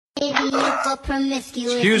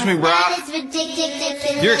Excuse me, brah.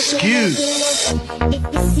 You're excused.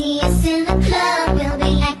 If you see us in the club, we'll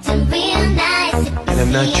be acting real nice. And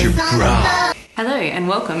I'm not your bra. Hello and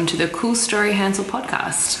welcome to the Cool Story Hansel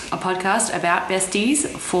podcast, a podcast about besties,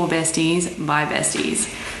 for besties, by besties.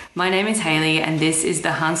 My name is Hayley and this is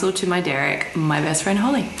the Hansel to my Derek, my best friend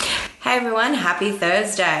Holly. Hey everyone, happy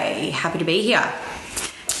Thursday. Happy to be here.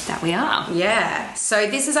 That we are. Yeah. So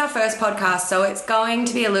this is our first podcast, so it's going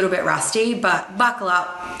to be a little bit rusty, but buckle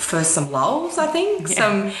up for some lols, I think. Yeah.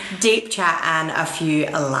 Some deep chat and a few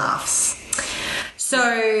laughs. So,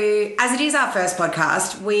 as it is our first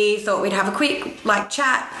podcast, we thought we'd have a quick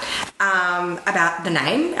chat about the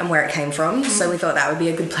name and where it came from. So we thought that would be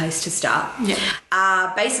a good place to start.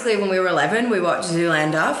 Yeah. Basically, when we were 11, we watched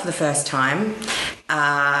Zoolander for the first time,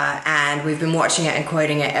 and we've been watching it and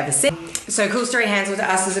quoting it ever since. So, Cool Story Hansel to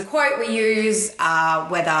us is a quote we use,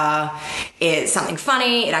 whether it's something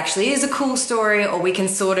funny, it actually is a cool story, or we can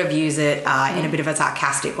sort of use it in a bit of a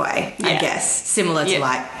sarcastic way, I guess, similar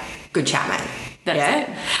to Good Chat Man. That's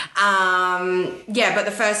it. But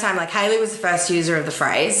the first time, Hayley was the first user of the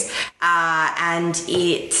phrase, and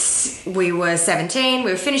we were 17,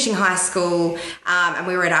 we were finishing high school, and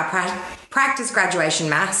we were at our practice graduation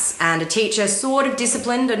mass, and a teacher sort of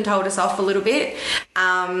disciplined and told us off a little bit,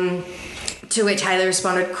 to which Hayley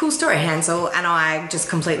responded, "Cool story, Hansel," and I just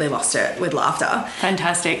completely lost it with laughter.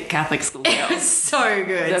 Fantastic Catholic school girls. So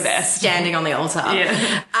good. The best. Standing on the altar.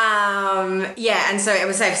 Yeah. And so it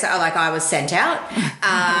was safe to say, I was sent out.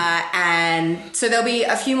 And so there'll be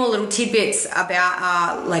a few more little tidbits about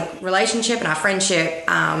our, relationship and our friendship.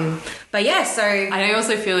 But yeah, so... I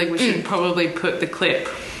also feel like we should probably put the clip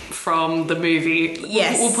from the movie.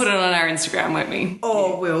 Yes. We'll put it on our Instagram, won't we?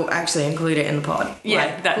 Or we'll actually include it in the pod.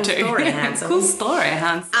 Yeah, that cool too. Story, Hansel. Cool story,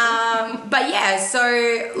 Hansel. But yeah, so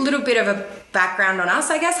a little bit of a background on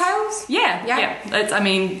us, I guess, Hales? Yeah.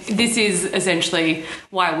 This is essentially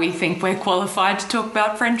why we think we're qualified to talk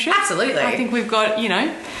about friendship. Absolutely. I think we've got,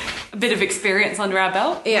 a bit of experience under our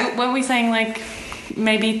belt. Yeah. Weren't we saying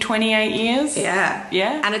maybe 28 years? Yeah.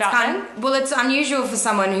 Yeah? And it's unusual for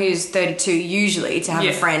someone who's 32 usually to have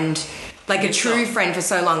a friend, a true friend for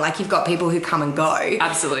so long. You've got people who come and go.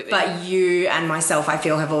 Absolutely. But you and myself, I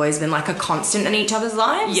feel, have always been a constant in each other's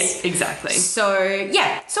lives. Yes, exactly. So,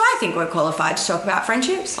 yeah. So I think we're qualified to talk about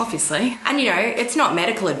friendships. Obviously. And, it's not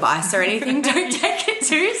medical advice or anything. Don't take it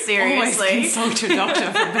too seriously. Always consult your doctor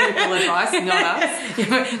for medical advice, not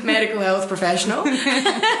us. Medical health professional.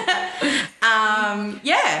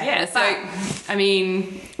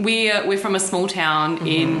 We're from a small town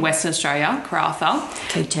in Western Australia, Karratha.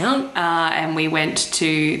 Cape Town. And we went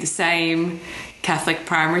to the same Catholic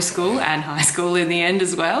primary school and high school in the end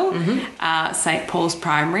as well. St. Paul's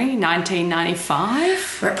Primary,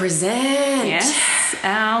 1995. Represent. Yes.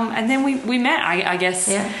 And then we met, I guess.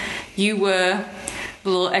 Yeah. You were the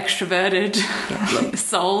little extroverted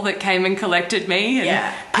soul that came and collected me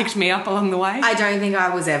and picked me up along the way. I don't think I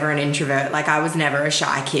was ever an introvert. I was never a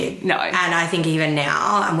shy kid. No. And I think even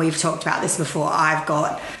now, and we've talked about this before,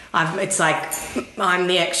 it's I'm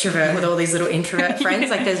the extrovert with all these little introvert friends.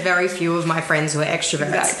 There's very few of my friends who are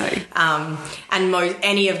extroverts. Exactly. And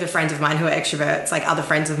any of the friends of mine who are extroverts, other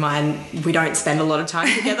friends of mine, we don't spend a lot of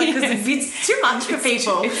time together because it's too much for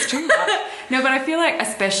people. It's too much. No, but I feel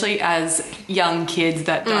especially as young kids,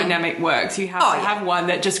 that dynamic works. You have to have one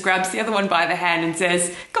that just grabs the other one by the hand and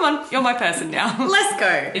says, "Come on, you're my person now. Let's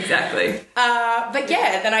go." Exactly. But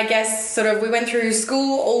yeah, then I guess we went through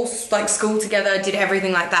school, all school together, did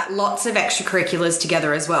everything like that. Lots of extracurriculars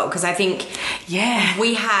together as well, because I think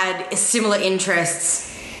we had similar interests,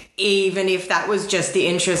 even if that was just the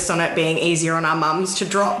interest on it being easier on our mums to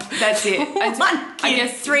drop. That's it. I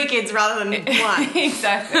guess 3 kids rather than 1.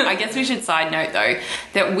 Exactly. I guess we should side note though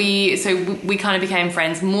that we kind of became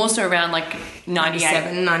friends more so around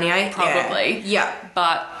 97, 98 probably. Yeah.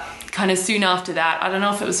 But kind of soon after that, I don't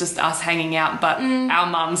know if it was just us hanging out, but our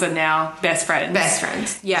mums are now best friends. Best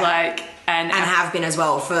friends. Yeah. And have been as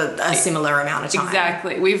well for a similar amount of time.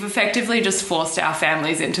 Exactly. We've effectively just forced our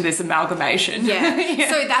families into this amalgamation. Yeah.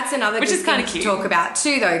 So that's another which is kind of cute to talk about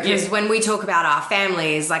too, though, because when we talk about our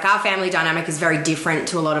families, our family dynamic is very different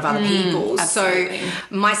to a lot of other people's. Absolutely. So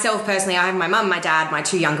myself personally, I have my mum, my dad, my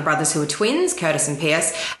 2 younger brothers who are twins, Curtis and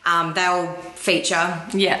Pierce. They'll feature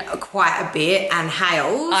quite a bit, and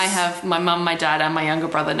Hales. I have my mum, my dad, and my younger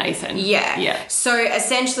brother Nathan. Yeah. Yeah. So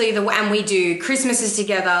essentially, and we do Christmases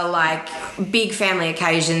together, like big family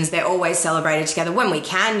occasions. They're always celebrated together when we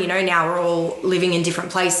can. You know, now we're all living in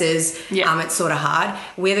different places. Yeah. It's sort of hard.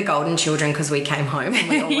 We're the golden children because we came home and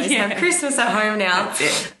we always have Christmas at home now. That's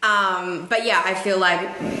it. But yeah, I feel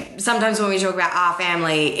like sometimes when we talk about our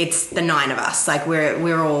family, it's the 9 of us. Like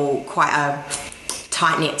we're all quite a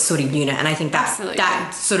tight-knit sort of unit, and I think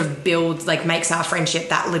that sort of builds, like, makes our friendship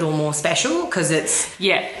that little more special, because it's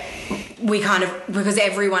we kind of, because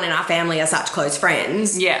everyone in our family are such close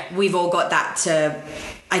friends, we've all got that to,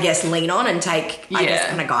 I guess, lean on and take, I guess,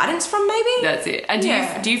 kind of guidance from, maybe. That's it.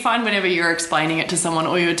 And do you find whenever you're explaining it to someone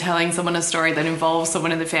or you're telling someone a story that involves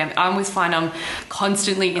someone in the family, I always find I'm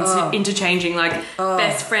constantly interchanging, like,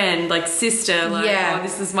 best friend, like, sister, like, oh,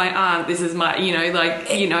 this is my aunt, this is my, this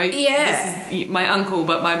is my uncle,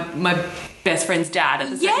 but my best friend's dad at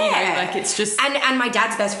the same, like, it's just, and my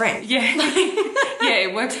dad's best friend.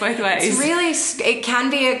 It works both ways. It's really, it can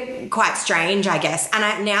be quite strange, I guess. And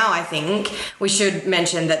I think we should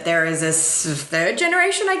mention that there is a third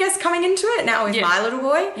generation, I guess, coming into it now with my little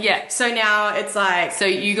boy. So now it's like, so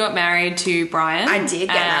you got married to Brian. I did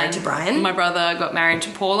get married to Brian. My brother got married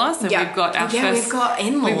to Paula. So we've got our first, we've got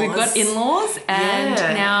in-laws. We've got in-laws, and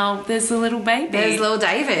now there's a little baby. There's little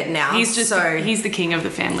David now. He's just he's the king of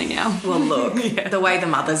the family now. Well, look, the way the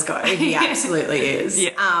mothers go, he absolutely is.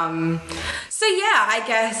 So I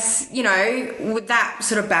guess, with that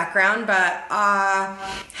sort of background, but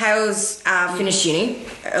Hales finished uni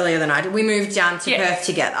earlier than I did. We moved down to Perth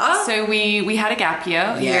together. So we had a gap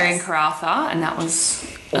year here in Karratha, and that was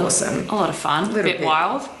awesome. A lot of fun. A bit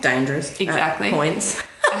wild. Dangerous. Exactly. At points.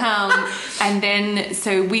 And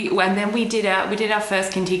then we did our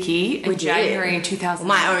first Kentucky in January 2000.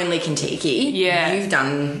 My only Kentucky. Yeah. You've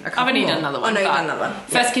done a couple. I've only done another one. Oh, no, you've done another one.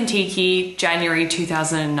 First Kentucky, January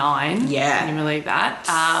 2009. Yeah. Can you believe that?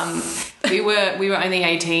 We were only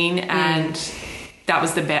 18, and that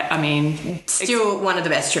was the best. I mean, still one of the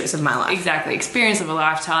best trips of my life. Exactly, experience of a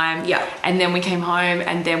lifetime. Yeah. And then we came home,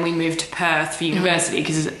 and then we moved to Perth for university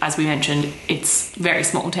because, as we mentioned, it's a very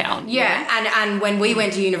small town. Yeah, and when we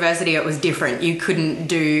went to university, it was different. You couldn't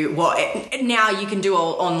do now you can do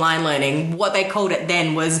all online learning. What they called it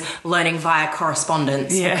then was learning via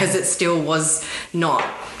correspondence, because it still was not.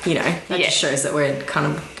 That just shows that we're kind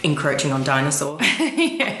of encroaching on dinosaur.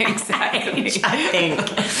 Exactly. I think.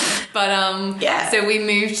 But so we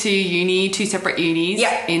moved to uni, 2 separate unis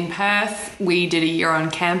in Perth. We did a year on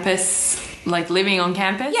campus, like living on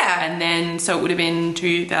campus. Yeah. And then, so it would have been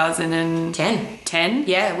 2010. 10?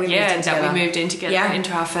 Yeah, we moved in together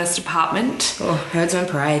into our first apartment. Oh, Herdsman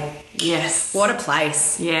Parade. Yes. What a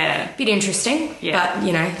place. Yeah. Bit interesting. Yeah.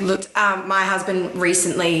 But, looked, my husband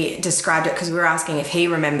recently described it because we were asking if he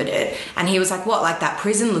remembered it. And he was like, what, like that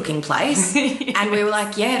prison looking place? And we were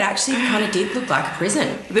like, yeah, it actually kind of did look like a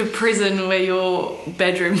prison. The prison where your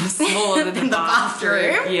bedroom was smaller than the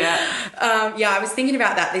bathroom. Yeah. I was thinking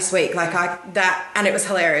about that this week. And it was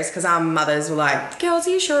hilarious because our mothers were like, girls,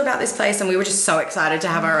 are you sure about this place? And we were just so excited to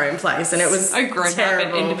have our own place. And it was so grown up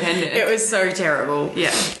and independent. It was so terrible.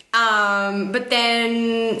 Yeah. But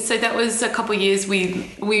then, so that was a couple of years. We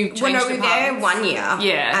changed apartments. We were there 1 year.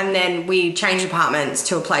 Yeah. And then we changed apartments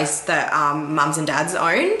to a place that mums and dads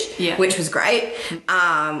owned, which was great,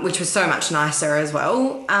 which was so much nicer as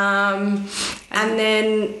well. And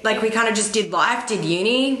then, we kind of just did life, did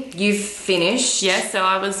uni. You finished. Yeah, so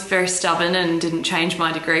I was very stubborn and didn't change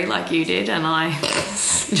my degree like you did, and I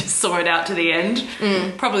just saw it out to the end,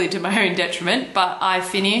 probably to my own detriment, but I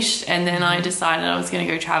finished, and then I decided I was going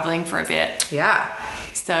to go travelling for a bit. Yeah.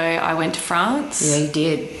 So I went to France. Yeah, you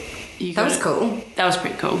did. That was cool. That was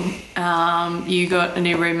pretty cool. You got a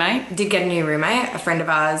new roommate. Did get a new roommate, a friend of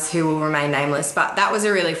ours who will remain nameless, but that was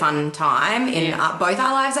a really fun time in both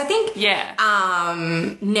our lives, I think. Yeah.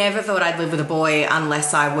 Never thought I'd live with a boy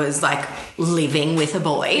unless I was living with a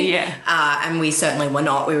boy. Yeah. And we certainly were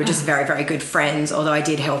not. We were just very, very good friends, although I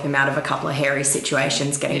did help him out of a couple of hairy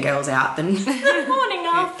situations, getting girls out the morning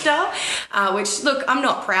after, which, look, I'm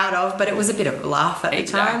not proud of, but it was a bit of a laugh at the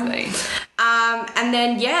time. Exactly. And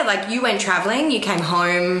then, you went travelling, you came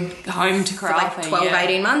home to Karratha, for 12,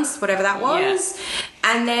 18 months, whatever that was. Yeah.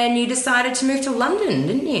 And then you decided to move to London,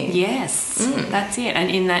 didn't you? Yes, that's it. And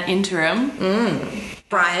in that interim...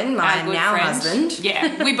 Brian, my now husband.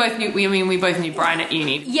 Yeah, we both knew Brian at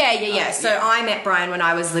uni. Yeah. So I met Brian when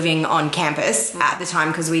I was living on campus at the time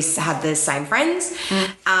because we had the same friends.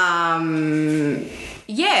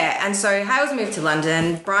 Yeah, and so Hales moved to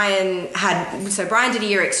London. Brian did a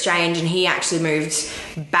year exchange, and he actually moved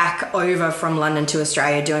back over from London to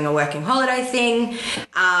Australia doing a working holiday thing.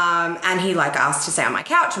 And he like asked to stay on my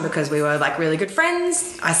couch, and because we were like really good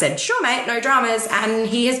friends, I said, sure mate, no dramas. And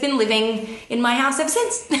he has been living in my house ever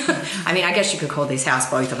since. I mean, I guess you could call this house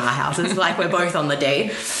both of our houses, like we're both on the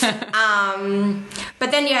D.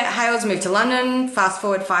 But then yeah, Hales moved to London. Fast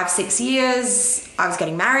forward 5-6 years, I was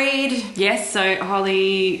getting married. Yes, so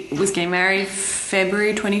Holly was getting married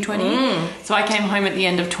February 2020. So I came home at the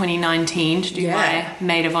end of 2019 to do my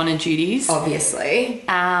maid of honour duties. Obviously.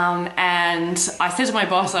 And I said to my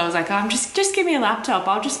boss, I was like, just give me a laptop.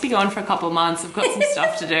 I'll just be gone for a couple of months. I've got some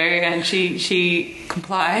stuff to do. And she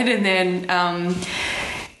complied, and then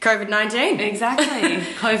COVID-19. Exactly.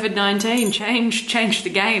 COVID-19 changed the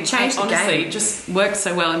game. Honestly, it just worked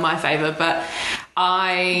so well in my favour. But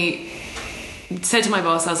I said to my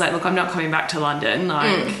boss, I was like, look, I'm not coming back to London.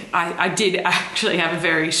 Like, I did actually have a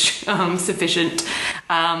very sufficient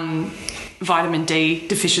vitamin D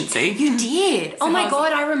deficiency. You did? So oh my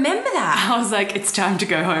God, I remember that. I was like, it's time to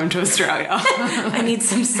go home to Australia. I need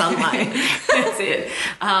some sunlight. That's it.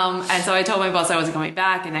 And so I told my boss I wasn't coming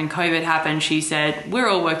back, and then COVID happened. She said, we're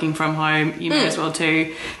all working from home. You may as well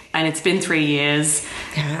too. And it's been 3 years.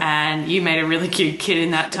 Yeah. And you made a really cute kid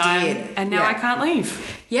in that time. I did. And now I can't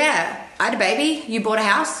leave. Yeah. I had a baby. You bought a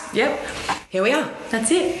house. Yep. Here we are.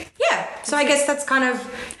 That's it. Yeah. So I guess that's kind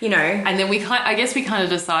of, you know. And then we kind of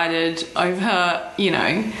decided over, you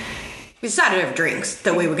know. We decided over drinks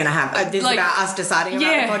that we were going to have. This is about us deciding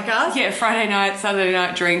about the podcast. Yeah, Friday night, Saturday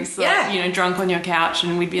night drinks. Like, you know, drunk on your couch,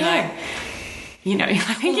 and we'd be like, you know.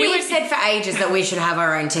 We've said for ages that we should have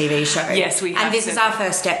our own TV show. Yes, we have. And this is our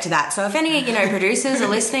first step to that. So if any, you know, producers are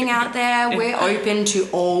listening out there, we're open to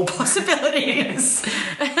all possibilities.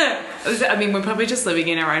 I mean, we're probably just living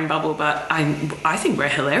in our own bubble, but I think we're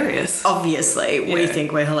hilarious. Obviously, we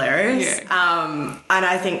think we're hilarious. Yeah. And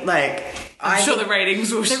I think, like, I'm sure the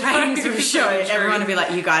ratings will show. The ratings will show. Everyone will be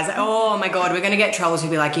like, you guys, oh my God, we're going to get trolls who'll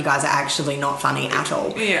be like, you guys are actually not funny at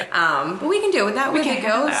all. Yeah. But we can deal with that. We're big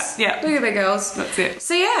girls. Yeah. We're big girls. That's it.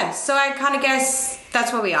 So yeah, so I kind of guess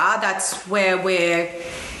that's where we are. That's where we're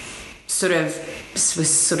sort of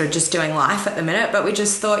just doing life at the minute, but we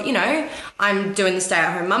just thought, you know, I'm doing the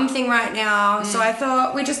stay-at-home mum thing right now, so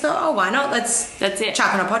we just thought, oh, why not? That's it.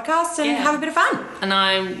 Chuck on a podcast and have a bit of fun. And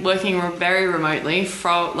I'm working very remotely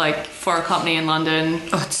for a company in London.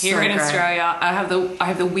 Here in Australia. I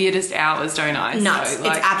have the weirdest hours, don't I? Nuts. So,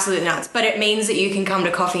 it's absolute nuts. But it means that you can come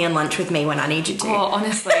to coffee and lunch with me when I need you to. Oh,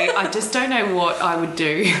 honestly, I just don't know what I would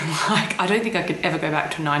do. Like, I don't think I could ever go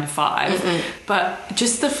back to 9 to 5. But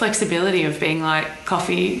just the flexibility of being like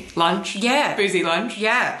coffee, lunch, boozy lunch,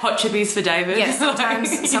 hot chippies for David. Yeah,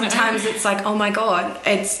 sometimes it's like, oh my God,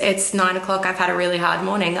 it's 9 o'clock. I've had a really hard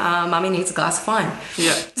morning. Mummy needs a glass of wine.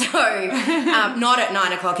 Yeah. So not at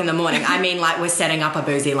 9 o'clock in the morning. I mean, like, we're setting up a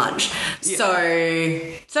boozy lunch. Yeah.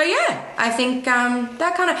 So yeah, I think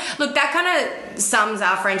that kind of sums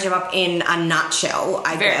our friendship up in a nutshell,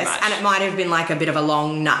 I guess. Much. And it might have been like a bit of a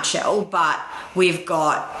long nutshell, but we've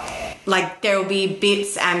got, like, there will be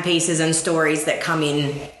bits and pieces and stories that come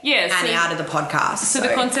in out of the podcast. So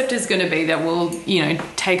the concept is going to be that we'll, you know,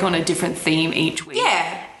 take on a different theme each week.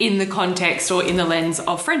 Yeah. In the context or in the lens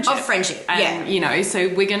of friendship. And, you know, so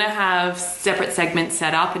we're going to have separate segments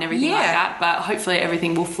set up and everything like that, but hopefully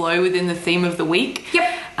everything will flow within the theme of the week.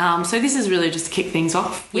 Yep. So this is really just to kick things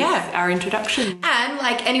off with our introduction. And,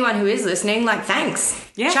 like, anyone who is listening, like, thanks.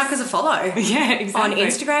 Yes. Chuck us a follow. Yeah, exactly. On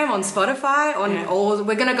Instagram, on Spotify, on all...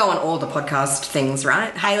 We're going to go on all the podcast things,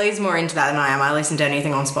 right? Hayley's more into that than I am. I listen to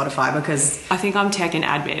anything on Spotify because... I think I'm tech and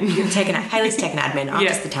admin. Hayley's tech and admin. I'm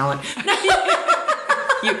just the talent.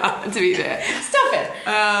 You are, to be fair. Stop it.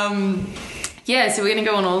 So we're going to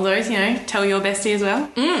go on all those, you know, tell your bestie as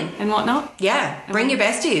well and whatnot. Yeah, bring your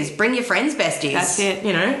besties. Bring your friends' besties. That's it.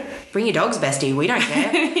 You know, bring your dog's bestie. We don't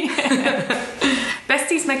care.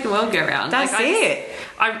 Besties make the world go round. That's it.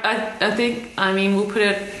 I think, I mean, we'll put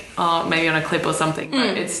it maybe on a clip or something,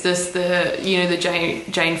 but it's just the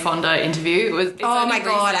Jane Fonda interview. Oh my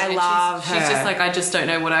God, I love her. She's just like, I just don't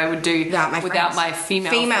know what I would do without my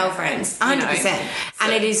female friends. 100%.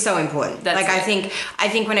 And it is so important. Like, I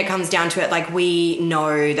think when it comes down to it, like, we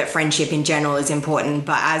know that friendship in general is important,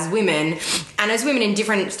 but as women in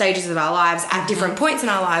different stages of our lives, at different points in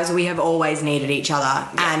our lives, we have always needed each other.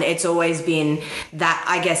 Yeah. And it's always been that,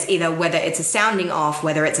 I guess, either whether it's a sounding off,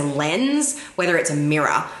 whether it's a lens, whether it's a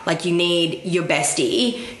mirror. Like, you need your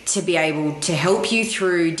bestie to be able to help you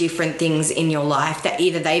through different things in your life that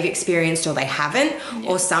either they've experienced or they haven't,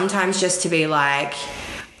 or sometimes just to be like,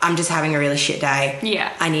 I'm just having a really shit day.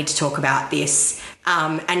 Yeah. I need to talk about this.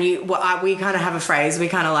 And we kind of have a phrase. We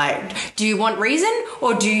kind of like, do you want reason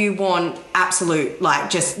or do you want absolute, like,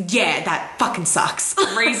 just, yeah, that fucking sucks?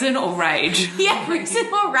 Reason or rage? Yeah, reason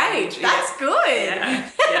or rage. That's good.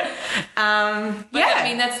 But I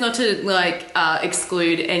mean, that's not to like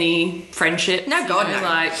exclude any friendship. No, God, no.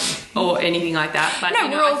 Like, or anything like that. But no,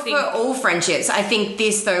 we're all for all friendships. I think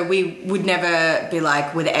this, though, we would never be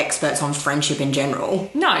like, we're the experts on friendship in general.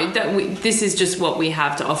 No, this is just what we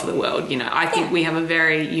have to offer the world. You know, I think we have a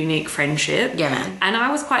very unique friendship. Yeah, man. And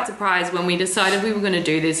I was quite surprised when we decided we were going to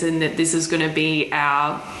do this and that this is going to be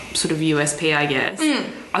our sort of USP, I guess.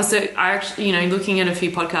 I actually, you know, looking at a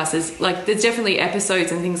few podcasts, there's definitely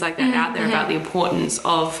episodes and things like that out there about the importance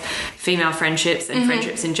of female friendships and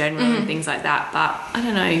friendships in general and things like that. But I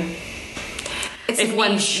don't know. If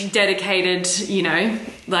one's dedicated, you know,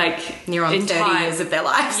 like near on 30 years of their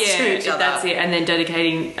lives to each other. That's it. And then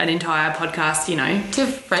dedicating an entire podcast, you know, to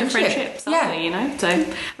friendship. Solely, you know. So,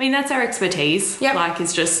 I mean, that's our expertise. Yep. Like,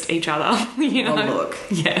 it's just each other, you know. Oh, look.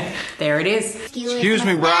 Yeah. There it is. Excuse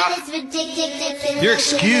me, brah. You're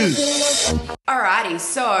excused. Alrighty,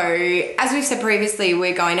 so as we've said previously,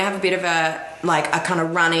 we're going to have a bit of a kind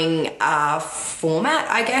of running format,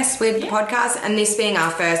 I guess, with the podcast, and this being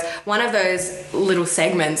our first, one of those little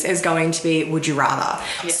segments is going to be Would You Rather.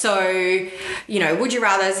 Yeah. So, you know, Would You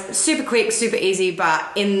Rather, super quick, super easy,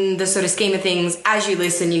 but in the sort of scheme of things, as you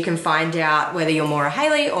listen, you can find out whether you're more a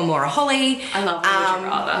Haley or more a Holly. I love Would You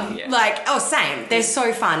Rather. Yeah. Like, same. They're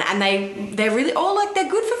so fun, and they're really, they're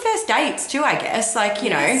good for first dates too, I guess. Like, you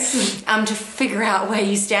know, to figure out where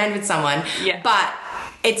you stand with someone. Yeah. But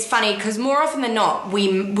it's funny because more often than not,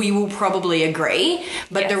 we will probably agree,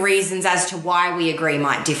 but the reasons as to why we agree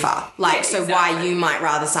might differ. Like, exactly. Why you might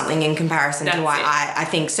rather something in comparison to why I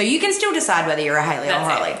think. So you can still decide whether you're a Haley or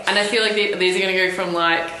Holly. And I feel like these are going to go from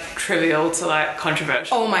like trivial to like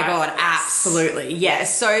controversial. Oh my God, absolutely.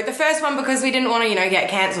 Yes. So the first one, because we didn't want to, you know,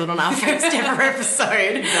 get cancelled on our first ever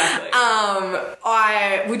episode. Exactly.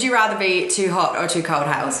 Would you rather be too hot or too cold,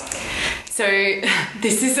 Hales? So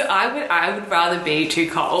this is, I would rather be too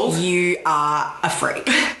cold. You are a freak.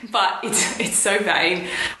 But it's so vain.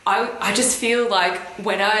 I just feel like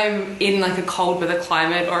when I'm in like a cold weather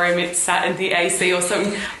climate or I'm sat in the AC or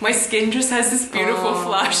something, my skin just has this beautiful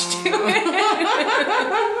flush to it.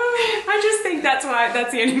 I just think that's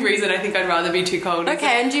the only reason I think I'd rather be too cold.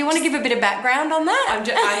 Okay, and do you want to give a bit of background on that?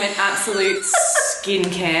 I'm an absolute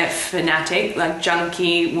skincare fanatic, like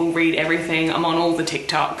junkie, will read everything. I'm on all the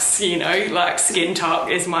TikToks, you know, like skin talk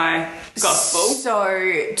is my gospel.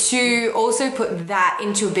 So to also put that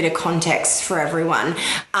into a bit of context for everyone,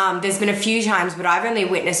 there's been a few times, but I've only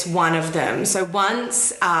witnessed one of them. So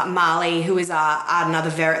once Marley, who is our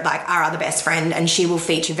other best friend, and she will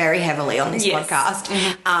feature very heavily on this podcast,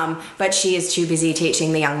 but she is too busy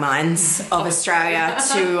teaching the young minds of Australia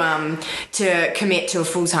to commit to a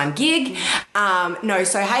full-time gig.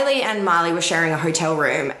 So Haley and Marley were sharing a hotel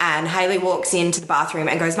room, and Haley walks into the bathroom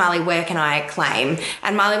and goes, Marley, where can I claim?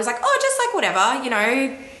 And Marley was like, just like whatever, you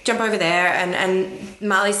know, jump over there. And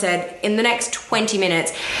Marley said in the next 20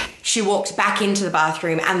 minutes, she walked back into the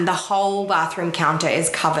bathroom and the whole bathroom counter is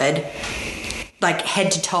covered like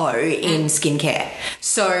head to toe in skincare.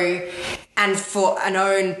 So, and for an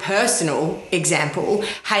own personal example,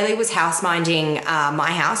 Haley was house minding my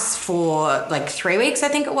house for like 3 weeks, I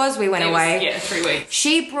think it was. We went away. 3 weeks.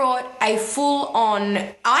 She brought a full on,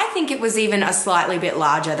 I think it was even a slightly bit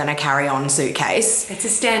larger than a carry-on suitcase. It's a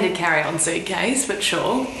standard carry-on suitcase, but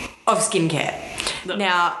sure. Of skincare. Look.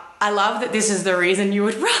 Now, I love that this is the reason you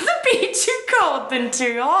would rather be too cold than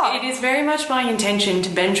too hot. It is very much my intention to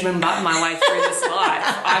Benjamin Button my way through this life.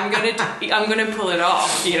 I'm gonna pull it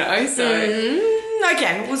off, you know. So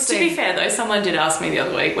okay, we'll see. To be fair though, someone did ask me the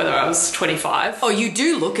other week whether I was 25. Oh, you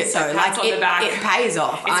do look it though. Like it pays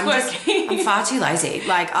off. I'm far too lazy.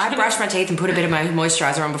 Like I brush my teeth and put a bit of my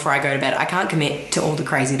moisturizer on before I go to bed. I can't commit to all the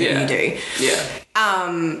crazy that you do. Yeah.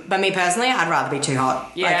 But me personally, I'd rather be too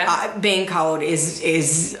hot. Yeah. Like, being cold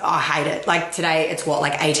is I hate it. Like today, it's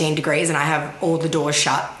like 18 degrees, and I have all the doors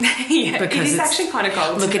shut. Yeah, because it's actually kind of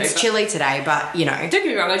cold. Look, it's chilly today, but you know. Don't get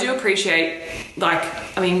me wrong. I do appreciate.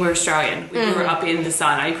 We're Australian. We grew up in the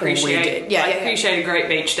sun. I appreciate. I appreciate a great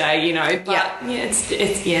beach day. You know. But it's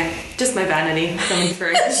just my vanity coming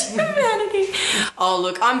through. Vanity. Oh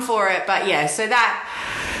look, I'm for it, but yeah. So that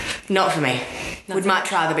not for me. Would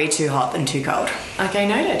much rather be too hot than too cold. Okay,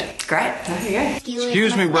 noted. Great. There you go.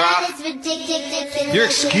 Excuse me, brah. You're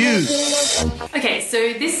excused. Okay, so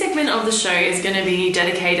this segment of the show is going to be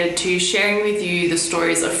dedicated to sharing with you the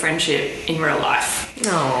stories of friendship in real life.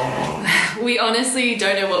 Aww. We honestly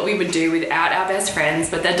don't know what we would do without our best friends,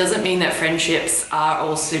 but that doesn't mean that friendships are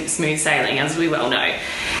all smooth sailing, as we well know.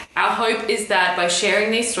 Our hope is that by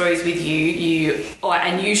sharing these stories with you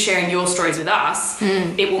sharing your stories with us,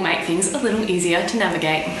 it will make things a little easier to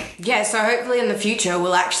navigate. Yeah, so hopefully in the future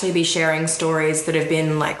we'll actually be sharing stories that have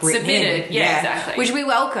been like written submitted. in. Yeah, exactly. Which we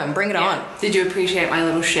welcome. Bring it on. Did you appreciate my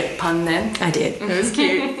little shit pun then? I did. It was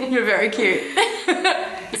cute. You're very cute.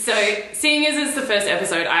 So, seeing as it's the first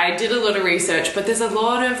episode, I did a lot of research, but there's a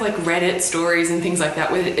lot of like Reddit stories and things like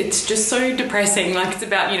that where it's just so depressing. Like it's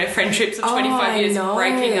about, friendships of 25 years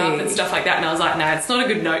breaking up and stuff like that. And I was like, no, it's not a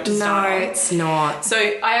good note to start on. No, it's not. So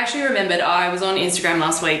I actually remembered I was on Instagram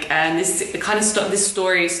last week and this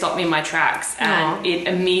story stopped me in my tracks and it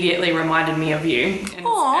immediately reminded me of you. And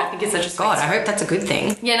I think it's such a sweet God, story. I hope that's a good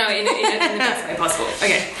thing. Yeah, no, in the best way possible.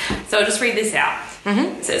 Okay, so I'll just read this out.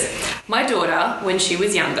 It says, my daughter, when she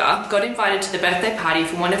was younger, got invited to the birthday party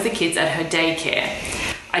for one of the kids at her daycare.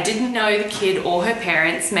 I didn't know the kid or her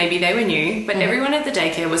parents, maybe they were new, but everyone at the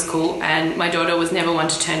daycare was cool and my daughter was never one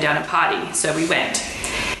to turn down a party, so we went.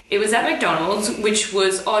 It was at McDonald's, which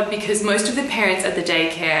was odd because most of the parents at the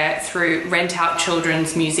daycare threw rent out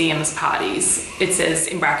children's museums parties. It says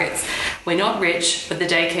in brackets, we're not rich, but the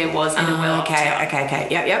daycare was in a well-off town. Okay.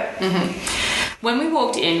 Yep. When we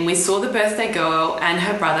walked in, we saw the birthday girl and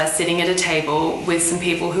her brother sitting at a table with some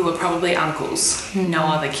people who were probably uncles, no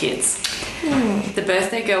other kids. The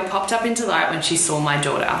birthday girl popped up into light when she saw my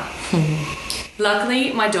daughter.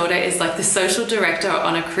 Luckily, my daughter is like the social director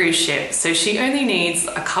on a cruise ship, so she only needs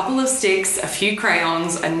a couple of sticks, a few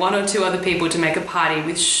crayons, and one or two other people to make a party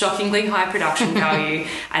with shockingly high production value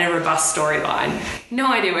and a robust storyline. No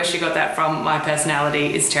idea where she got that from. My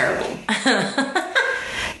personality is terrible.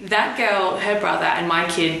 That girl, her brother, and my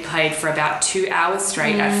kid played for about 2 hours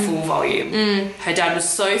straight at full volume. Her dad was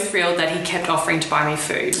so thrilled that he kept offering to buy me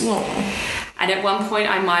food. And at one point,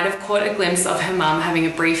 I might have caught a glimpse of her mum having a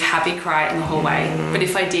brief happy cry in the hallway. But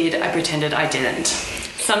if I did, I pretended I didn't.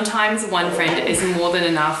 Sometimes one friend is more than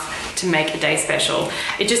enough to make a day special.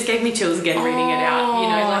 It just gave me chills again reading it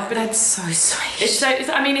out. But that's so sweet. It's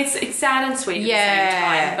sad and sweet at the same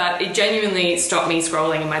time, but it genuinely stopped me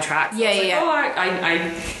scrolling in my tracks.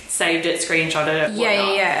 I saved it, screenshotted it,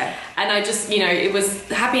 whatnot. Yeah. And I just, it was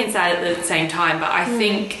happy and sad at the same time, but I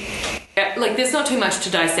think there's not too much to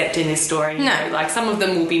dissect in this story. Like some of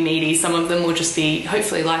them will be meaty, some of them will just be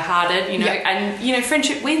hopefully lighthearted, and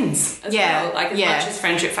friendship wins as well. Like as much as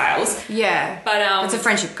friendship fails. Yeah. But it's a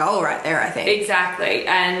friendship goal right there, I think. Exactly.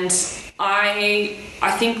 And I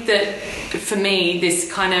think that for me,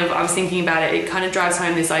 this kind of, I was thinking about it, it kind of drives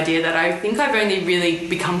home this idea that I think I've only really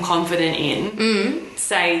become confident in,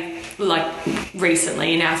 say, like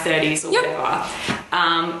recently in our 30s or whatever.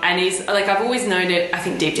 And is like, I've always known it, I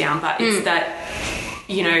think deep down, but it's that,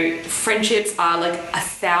 friendships are like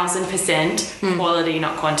 1,000% quality,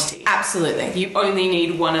 not quantity. Absolutely. You only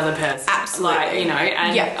need one other person. Absolutely. And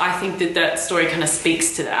I think that story kind of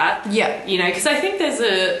speaks to that. Yeah. Because I think there's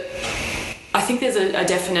a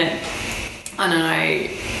definite, I don't know,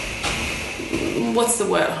 what's the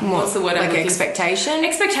word? Like expectation?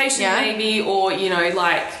 Expectation maybe, or,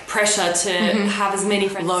 pressure to have as many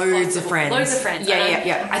friends Loads of friends.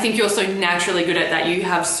 Yeah. I think you're so naturally good at that. You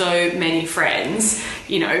have so many friends,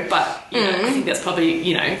 but, I think that's probably,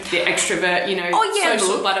 the extrovert,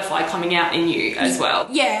 social butterfly coming out in you as well.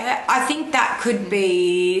 Yeah, I think that could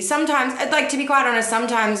be sometimes, like to be quite honest,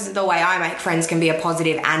 sometimes the way I make friends can be a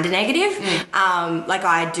positive and a negative. Like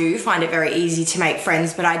I do find it very easy to make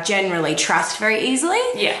friends, but I generally trust very easily.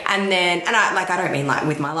 Yeah. And I don't mean like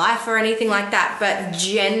with my life or anything like that, but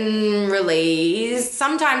generally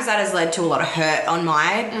sometimes that has led to a lot of hurt on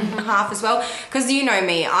my behalf as well, because you know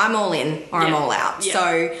me, I'm all in or I'm all out.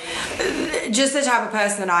 So just the type of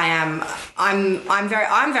person that I am, I'm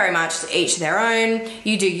very much each their own.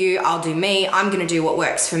 You do you, I'll do me. I'm going to do what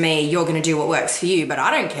works for me, you're going to do what works for you, but I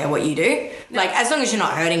don't care what you do. Like as long as you're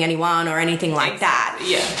not hurting anyone or anything like that.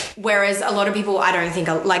 Yeah. Whereas a lot of people, I don't think,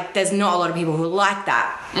 there's not a lot of people who are like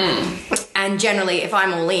that. And generally, if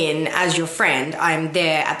I'm all in as your friend, I'm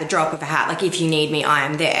there at the drop of a hat. Like if you need me, I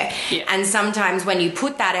am there. Yeah. And sometimes when you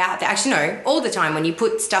put that out there, actually no, all the time when you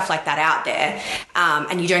put stuff like that out there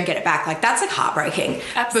and you don't get it back, like that's like heartbreaking.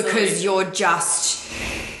 Absolutely. Because you're just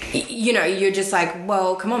you know, you're just like,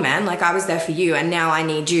 well, come on, man, like I was there for you and now I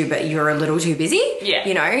need you, but you're a little too busy. Yeah.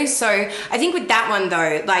 You know, so I think with that one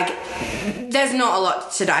though, like there's not a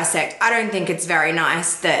lot to dissect. I don't think it's very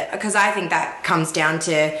nice that, because I think that comes down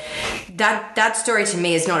to that story to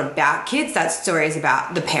me is not about kids. That story is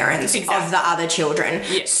about the parents of the other children.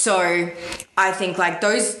 Yeah. So I think like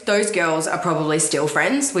those girls are probably still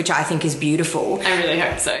friends, which I think is beautiful. I really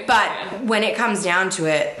hope so. But when it comes down to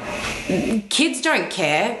it, kids don't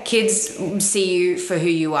care. Kids see you for who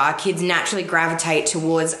you are. Kids naturally gravitate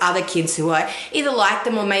towards other kids who are either like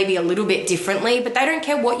them or maybe a little bit differently, but they don't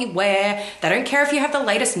care what you wear. They don't care if you have the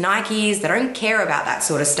latest Nikes. They don't care about that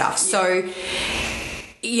sort of stuff. Yeah. So,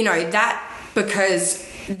 you know, that because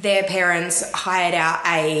their parents hired out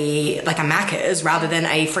a Macca's rather than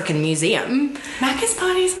a freaking museum. Macca's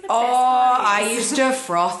parties are the best parties. I used to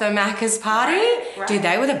froth a Macca's party. Right. Dude,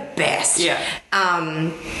 they were the best. Yeah.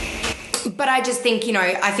 But I just think, you know,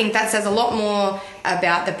 I think that says a lot more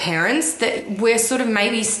about the parents that we're sort of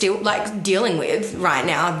maybe still like dealing with right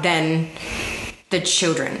now than the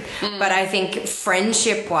children. But I think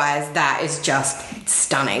friendship-wise, that is just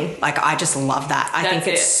stunning. Like, I just love that. I think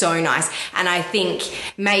it's so nice. And I think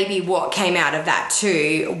maybe what came out of that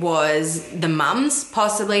too was the mums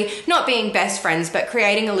possibly not being best friends, but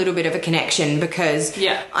creating a little bit of a connection, because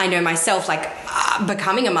I know myself, like,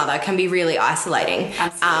 becoming a mother can be really isolating.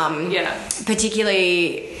 Absolutely.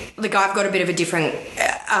 Particularly, like, I've got a bit of a different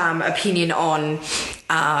opinion on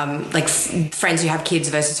friends who have kids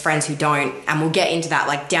versus friends who don't, and we'll get into that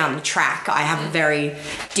like down the track. I have a very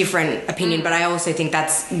different opinion, but I also think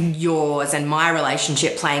that's yours and my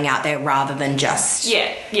relationship playing out there rather than just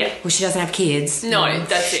well, she doesn't have kids. No,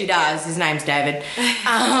 that's she does. His name's David.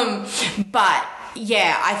 But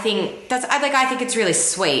yeah, I think I think it's really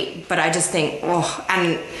sweet, but I just think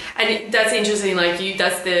and that's interesting. Like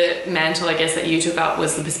that's the mantle, I guess, that you took up,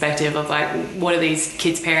 was the perspective of like, what are these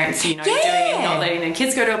kids' parents, you know, doing and not letting their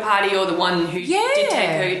kids go to a party, or the one who did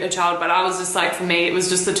take a child. But I was just like, for me, it was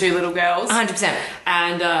just the two little girls. 100%.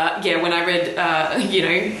 And when I read, you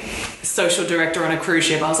know, social director on a cruise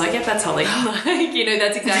ship, I was like, yep, that's Holly. Like, you know,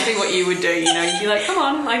 that's exactly what you would do. You know, you'd be like, come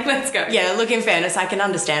on, like, let's go. Yeah, look, in fairness, I can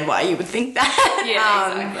understand why you would think that.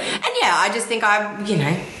 Yeah, exactly. And yeah, I just think I'm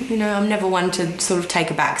never one to sort of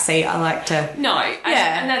take a back seat. I like to... No.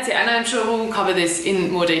 And that's it. And I'm sure we'll cover this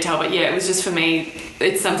in more detail, but yeah, it was just, for me,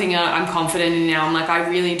 it's something I'm confident in now. I'm like, I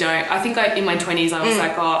really don't... I think in my 20s, I was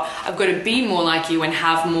like, I've got to be more like you and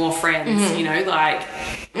have more friends, you know, like...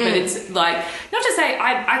 But it's like, not to say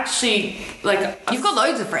I actually like... You've got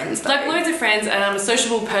loads of friends, though. Like loads of friends, and I'm a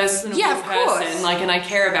sociable person. Yeah, of course. Like, and I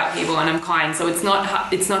care about people and I'm kind, so it's not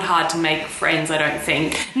hard to make friends, I don't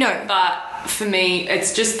think. No. But for me,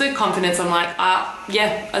 it's just the confidence. I'm like,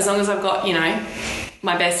 as long as I've got, you know,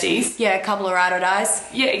 my besties. Yeah, a couple of ride or dies.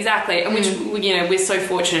 Yeah, exactly. And which, you know, we're so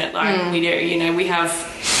fortunate, like we do, you know, we have...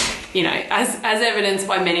 You know, as evidenced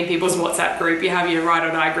by many people's WhatsApp group, you have your ride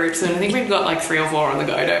or die groups, and I think we've got like 3 or 4 on the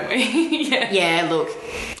go, don't we? Yeah, look. We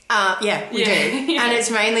do. Yeah. And it's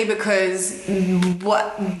mainly because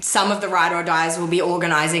some of the ride or dies will be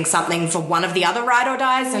organising something for one of the other ride or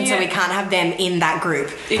dies, and so we can't have them in that group.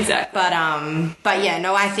 Exactly. But yeah,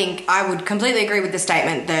 no, I think I would completely agree with the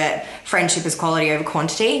statement that friendship is quality over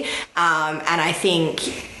quantity. And I think,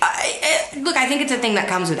 I think it's a thing that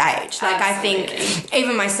comes with age. Like, absolutely. I think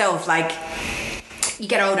even myself, like, you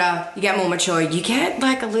get older, you get more mature, you get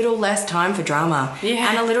like a little less time for drama. Yeah.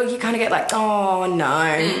 And a little, you kind of get like, oh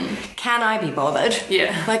no, can I be bothered?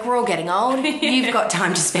 Yeah. Like, we're all getting old. You've got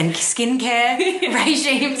time to spend skincare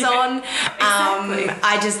regimes on. Exactly.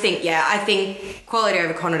 I just think, I think quality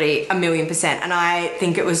over quantity, 1,000,000%. And I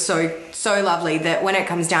think it was so lovely that when it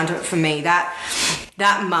comes down to it for me, that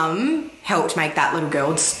mum helped make that little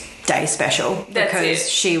girl's day special. Because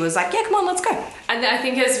she was like, yeah, come on, let's go. And I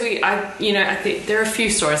think I think there are a few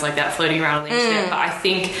stories like that floating around on the internet, but I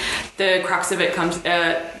think the crux of it comes,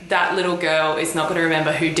 that little girl is not going to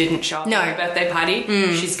remember who didn't show up at her birthday party.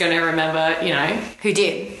 She's going to remember, you know, who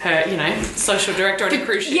did. Her, you know, social director on a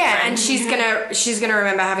cruise ship. Yeah, and she's gonna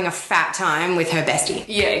remember having a fat time with her bestie.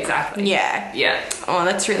 Yeah, exactly. Yeah. Yeah. Oh,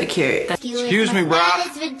 that's really cute. Excuse me,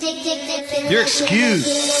 Brah. You're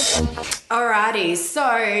excused. Alrighty,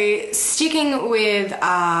 so sticking with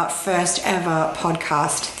our first ever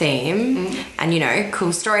podcast theme, and you know,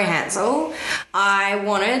 cool Story Hansel, I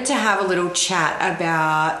wanted to have a little chat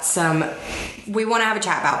about we want to have a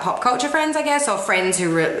chat about pop culture friends, I guess, or friends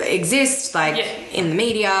who exist, like in the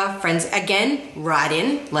media, friends. Again, write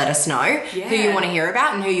in, let us know who you want to hear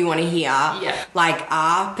about and who you want to hear, like,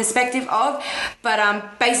 our perspective of.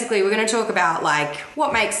 But basically, we're going to talk about, like,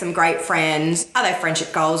 what makes them great friends. Are they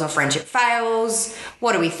friendship goals or friendship fails?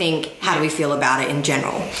 What do we think? How do we feel about it in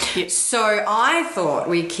general? So I thought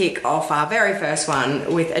we'd kick off our very first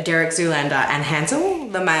one with Derek Zoolander and Hansel,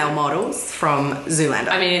 the male models from Zoolander.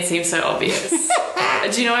 I mean, it seems so obvious.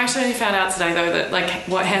 Do you know, I actually found out today, though, that, like,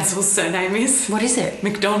 what Hansel's surname is? What is it?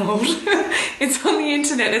 McDonald. It's on the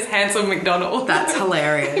internet as Hansel McDonald. That's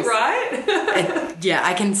hilarious. Right?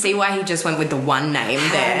 I can see why he just went with the one name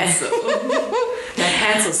there.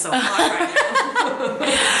 Hansel's so hot right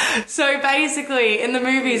now. So basically, in the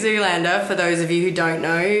movie Zoolander, for those of you who don't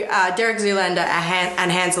know, Derek Zoolander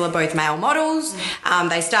and Hansel are both male models.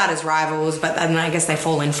 They start as rivals, but then I guess they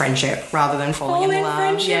fall in friendship rather than falling in love.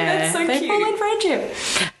 Friendship. Yeah, that's so they cute. fall in friendship.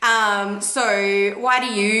 So why do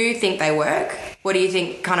you think they work? What do you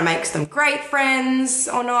think kind of makes them great friends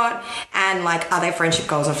or not? And, like, are they friendship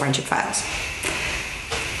goals or friendship fails?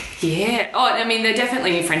 Yeah. Oh, I mean, they're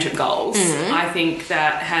definitely friendship goals. I think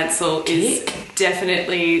that Hansel is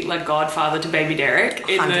definitely like godfather to baby Derek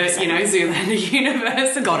in 100%. The, you know, Zoolander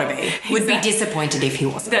universe. Gotta be. Would be disappointed if he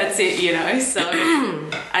wasn't. That's it, you know. So,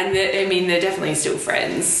 and I mean, they're definitely still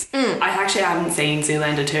friends. I actually haven't seen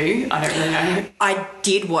Zoolander 2. I don't really know. I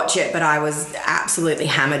did watch it, but I was absolutely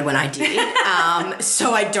hammered when I did.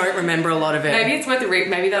 So I don't remember a lot of it. Maybe it's worth a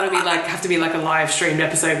maybe that'll be like have to be like a live streamed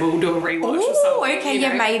episode. We'll do a rewatch or something. Okay,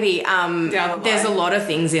 yeah, maybe. There's a lot of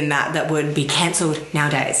things in that would be cancelled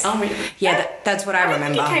nowadays. Oh, really? Yeah, that's what I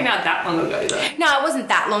remember. Think it came out that long ago, though. No, it wasn't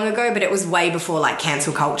that long ago, but it was way before, like,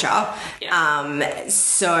 cancel culture. Yeah.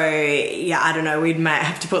 So, yeah, I don't know. We might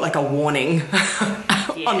have to put, like, a warning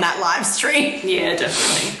on that live stream. Yeah,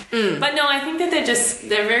 definitely. But no, I think that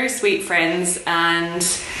they're very sweet friends, and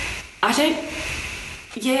I don't...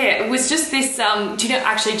 Yeah, it was just this. Do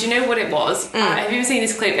you know what it was? Have you ever seen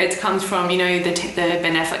this clip? It comes from, you know, the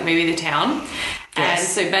Ben Affleck movie, The Town.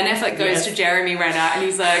 Yes. And so Ben Affleck goes to Jeremy Renner, and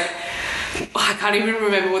he's like, I can't even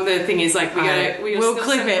remember what the thing is. Like, we'll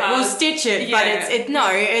clip it, we'll stitch it, but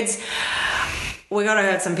it's we gotta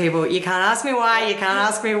hurt some people. You can't ask me why. You can't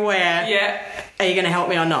ask me where. Yeah. Are you going to help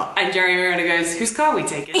me or not? And Jeremy Renner goes, whose car are we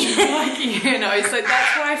taking? Like, you know, so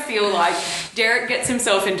that's what I feel like. Derek gets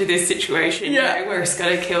himself into this situation, you know, where he's got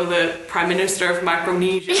to kill the Prime Minister of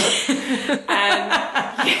Micronesia.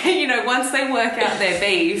 And, you know, once they work out their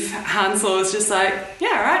beef, Hansel is just like, yeah,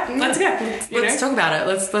 all right, let's go. Let's talk about it.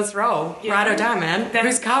 Let's roll. Yeah. Ride or die, man.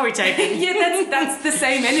 Whose car are we taking? Yeah, that's the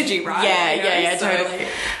same energy, right? Yeah, totally.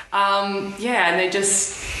 And they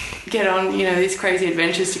just... get on, you know, these crazy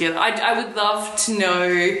adventures together. I would love to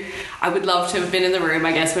know, I would love to have been in the room,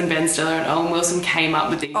 I guess, when Ben Stiller and Owen Wilson came up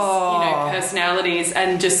with these, you know, personalities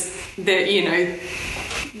and just the, you know,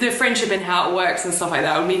 the friendship and how it works and stuff like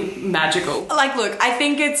that would be magical. Like, look, I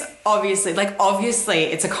think it's obviously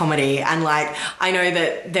it's a comedy, and, like, I know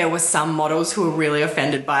that there were some models who were really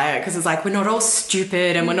offended by it because it's like, we're not all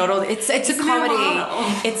stupid and we're not all, it's a comedy.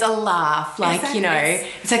 It's a laugh. Like, exactly. You know,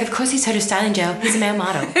 it's like, of course he's Toto Styling Gel. He's a male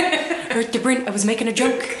model. I was making a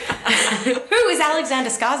joke. Who is Alexander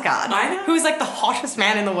Skarsgård? I know. Who is, like, the hottest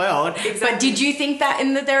man in the world. Exactly. But did you think that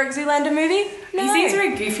in the Derek Zoolander movie? No. He seems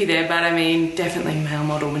very goofy there, but I mean, definitely male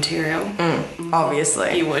model material.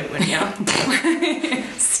 Obviously. You would, wouldn't you?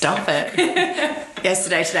 Stop it.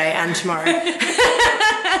 Yesterday, today, and tomorrow.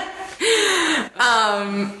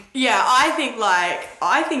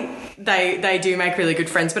 I think they do make really good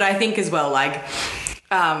friends, but I think as well, like,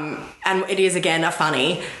 and it is, again, a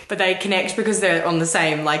funny, but they connect because they're on the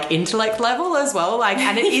same, like, intellect level as well, like,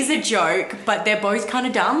 and it is a joke, but they're both kind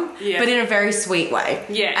of dumb, but in a very sweet way.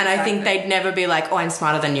 Yeah, and exactly. I think they'd never be like, oh, I'm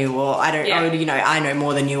smarter than you, or I don't know, you know, I know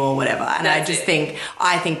more than you, or whatever. And I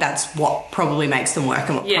think that's what probably makes them work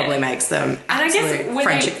and what probably makes them absolute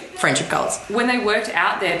friendship goals. When they worked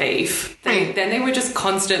out their beef, then they were just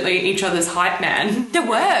constantly each other's hype man. They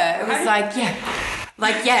were. It was like,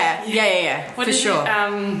 for sure.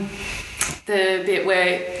 The bit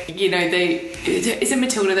where, you know, is it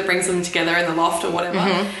Matilda that brings them together in the loft or whatever?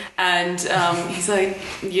 And he's like,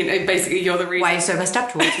 you know, basically you're the reason. Why are you so messed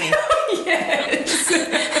up towards me? Yes.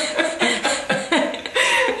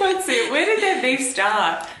 What's it? Where did their beef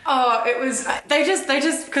start? Oh, it was they just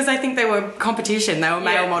because I think they were competition. They were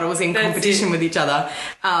male models in competition with each other,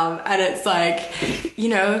 and it's like, you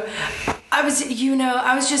know, I was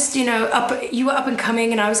just, you know, you were up and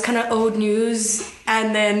coming, and I was kind of old news,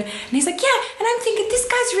 and he's like, yeah, and I'm thinking, this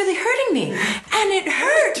guy's really hurting me, and it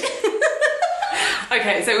hurt.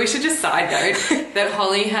 Okay, so we should just side note that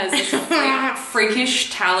Holly has this freakish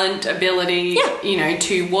talent, ability, you know,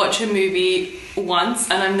 to watch a movie once,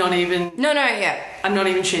 and I'm not even... I'm not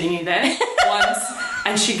even shitting you there. Once,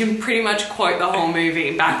 and she can pretty much quote the whole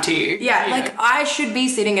movie back to you. Yeah, like I should be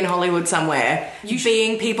sitting in Hollywood somewhere,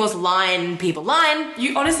 being people's line.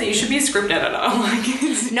 You honestly, you should be a script editor.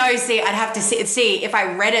 No, see, I'd have to see if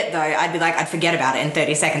I read it though. I'd be like, I'd forget about it in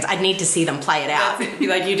 30 seconds. I'd need to see them play it out. That's it. Be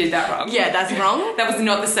like, you did that wrong. Yeah, that's wrong. That was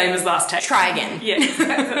not the same as last take. Try again. Yeah,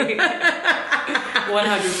 exactly.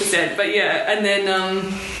 100%. But yeah, and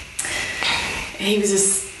then he was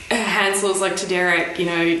just. Hansel's like to Derek, you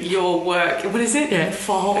know, your work, what is it? Yeah.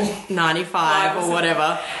 Fall 95 or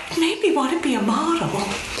whatever. It made me want to be a model.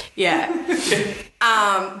 Yeah.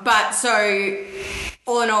 But so,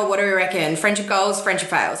 all in all, what do we reckon? Friendship goals, friendship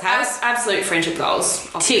fails. House? Absolute friendship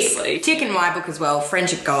goals, obviously. Tick in my book as well,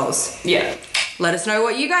 friendship goals. Yeah. Let us know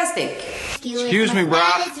what you guys think. Excuse me,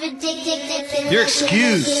 brah. You're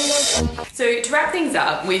excused. So to wrap things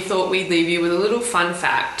up, we thought we'd leave you with a little fun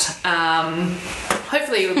fact.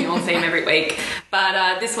 Hopefully it'll be on theme every week.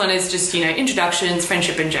 But this one is just, you know, introductions,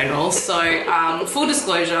 friendship in general. So full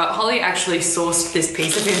disclosure, Holly actually sourced this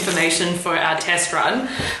piece of information for our test run,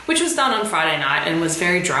 which was done on Friday night and was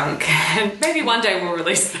very drunk. And maybe one day we'll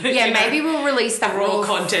release the maybe we'll release the raw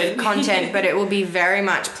content, but it will be very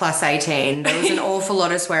much plus 18. There was an awful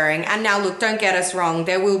lot of swearing. And now look, don't get us wrong,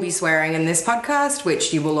 there will be swearing in this podcast,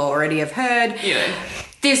 which you will already have heard. Yeah.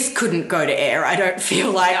 This couldn't go to air, I don't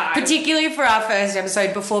feel like, particularly for our first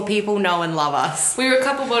episode before people know and love us. We were a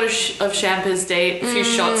couple bottles of champers deep, a few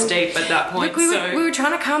shots deep at that point. Look, we were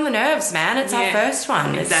trying to calm the nerves, man. It's our first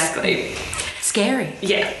one. Exactly. Scary.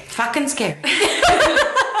 Yeah. Fucking scary.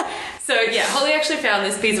 So, yeah, Holly actually found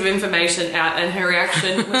this piece of information out and her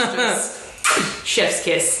reaction was just chef's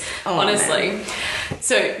kiss, honestly. Man.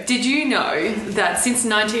 So, did you know that since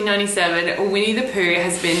 1997, Winnie the Pooh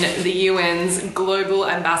has been the UN's global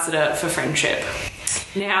ambassador for friendship?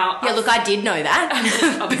 Now, yeah, look, I did know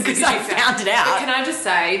that because I found it out. But can I just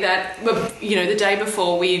say that, you know, the day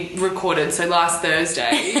before we recorded, so last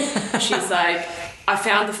Thursday, she's like, I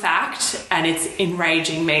found the fact and it's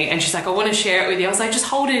enraging me. And she's like, I want to share it with you. I was like, just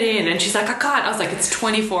hold it in. And she's like, I can't. I was like, it's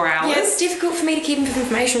 24 hours. Yeah, it's difficult for me to keep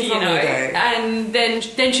information from you, though. And then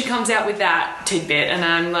she comes out with that tidbit and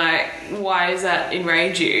I'm like, why does that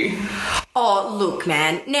enrage you? Oh, look,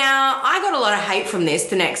 man. Now, I got a lot of hate from this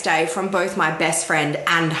the next day from both my best friend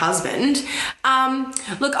and husband.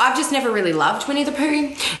 Look, I've just never really loved Winnie the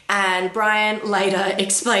Pooh. And Brian later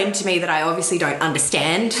explained to me that I obviously don't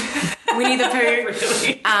understand Winnie the Pooh.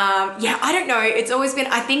 Really? Yeah, I don't know. It's always been,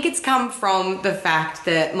 I think it's come from the fact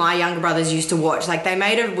that my younger brothers used to watch, like they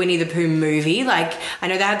made a Winnie the Pooh movie. Like I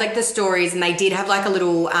know they had like the stories and they did have like a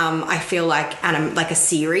little, I feel like a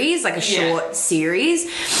series, like a short series.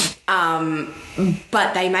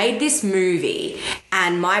 But they made this movie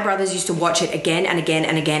and my brothers used to watch it again and again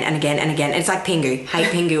and again and again and again. It's like Pingu. Hate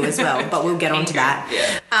Pingu as well, but we'll get onto that.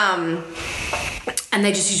 Yeah. And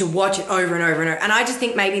they just used to watch it over and over and over. And I just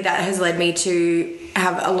think maybe that has led me to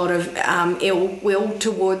have a lot of ill will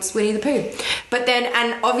towards Winnie the Pooh. But then,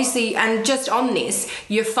 and obviously, and just on this,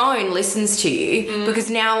 your phone listens to you because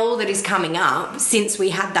now all that is coming up since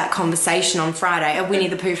we had that conversation on Friday are Winnie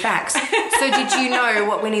the Pooh facts. So did you know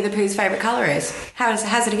what Winnie the Pooh's favourite colour is?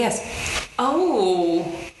 Hazard a guess.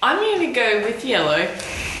 Oh, I'm going to go with yellow.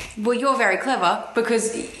 Well, you're very clever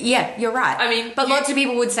because, yeah, you're right. I mean, but lots of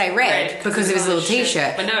people would say red because of his little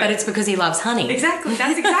t-shirt. But it's because he loves honey. Exactly.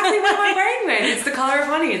 That's exactly what my brain went. It's the colour of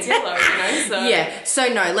honey. It's yellow, you know. So. Yeah. So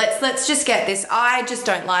no, let's just get this. I just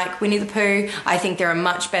don't like Winnie the Pooh. I think there are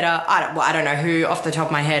much better. I don't know who off the top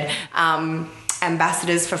of my head.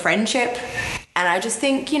 Ambassadors for friendship. And I just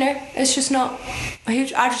think, you know, it's just not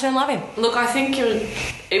huge. I just don't love him. Look, I think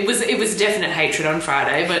it was definite hatred on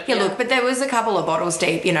Friday, but but there was a couple of bottles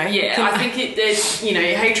deep, you know. Yeah, I think there's, you know,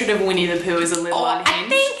 hatred of Winnie the Pooh is a little unhinged. I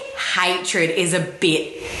think hatred is a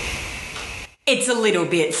bit. It's a little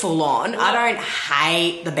bit full on. I don't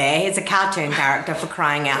hate the bear. It's a cartoon character for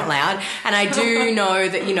crying out loud. And I do know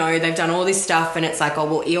that, you know, they've done all this stuff and it's like, oh,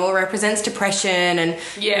 well, Eeyore represents depression and,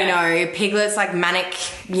 you know, Piglet's like manic,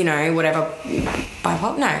 you know, whatever.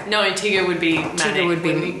 Bipolar? No, Tigger would be manic. Tigger would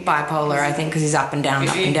be bipolar, I think, because he's up and down,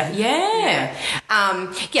 up and down. Yeah.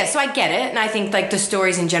 So I get it. And I think, like, the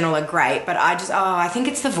stories in general are great. But I think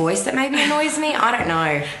it's the voice that maybe annoys me. I don't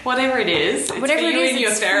know. Whatever it is. Whatever it is,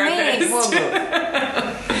 your therapist. Well,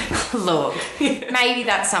 look, maybe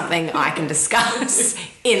that's something I can discuss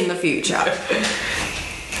in the future.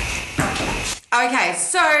 Okay,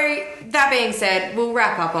 so that being said, we'll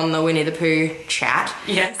wrap up on the Winnie the Pooh chat.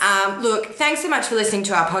 Yes. Look, thanks so much for listening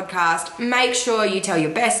to our podcast. Make sure you tell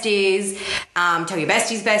your besties, tell your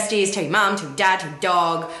besties, tell your mum, tell your dad, tell your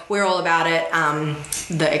dog. We're all about it.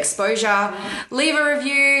 The exposure. Leave a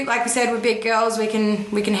review. Like we said, we're big girls. We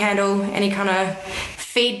can handle any kind of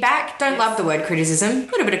feedback. Don't love the word criticism.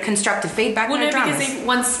 A little bit of constructive feedback. Well, no, because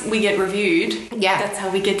once we get reviewed, that's how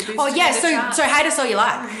we get to. Oh yeah, so hate us all you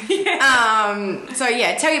like. So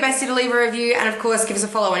yeah, tell your bestie to leave a review, and of course give us a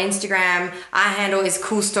follow on Instagram. Our handle is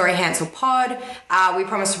Cool Story Hansel Pod. We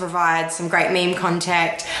promise to provide some great meme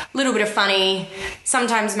content, a little bit of funny,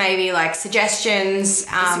 sometimes maybe like suggestions.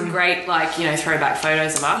 Some great throwback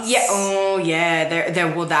photos of us. Yeah. Oh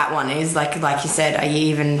yeah. Well, that one is like you said. Are you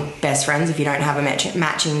even best friends if you don't have a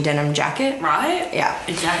matching denim jacket? Right. Yeah.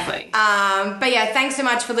 Exactly. But yeah, thanks so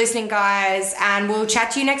much for listening, guys, and we'll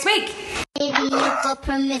chat to you next week.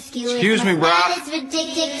 Excuse me,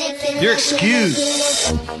 brah. You're excused.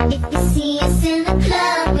 If you see us in the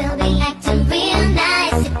club, we'll be acting real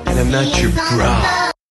nice. And I'm not your bra.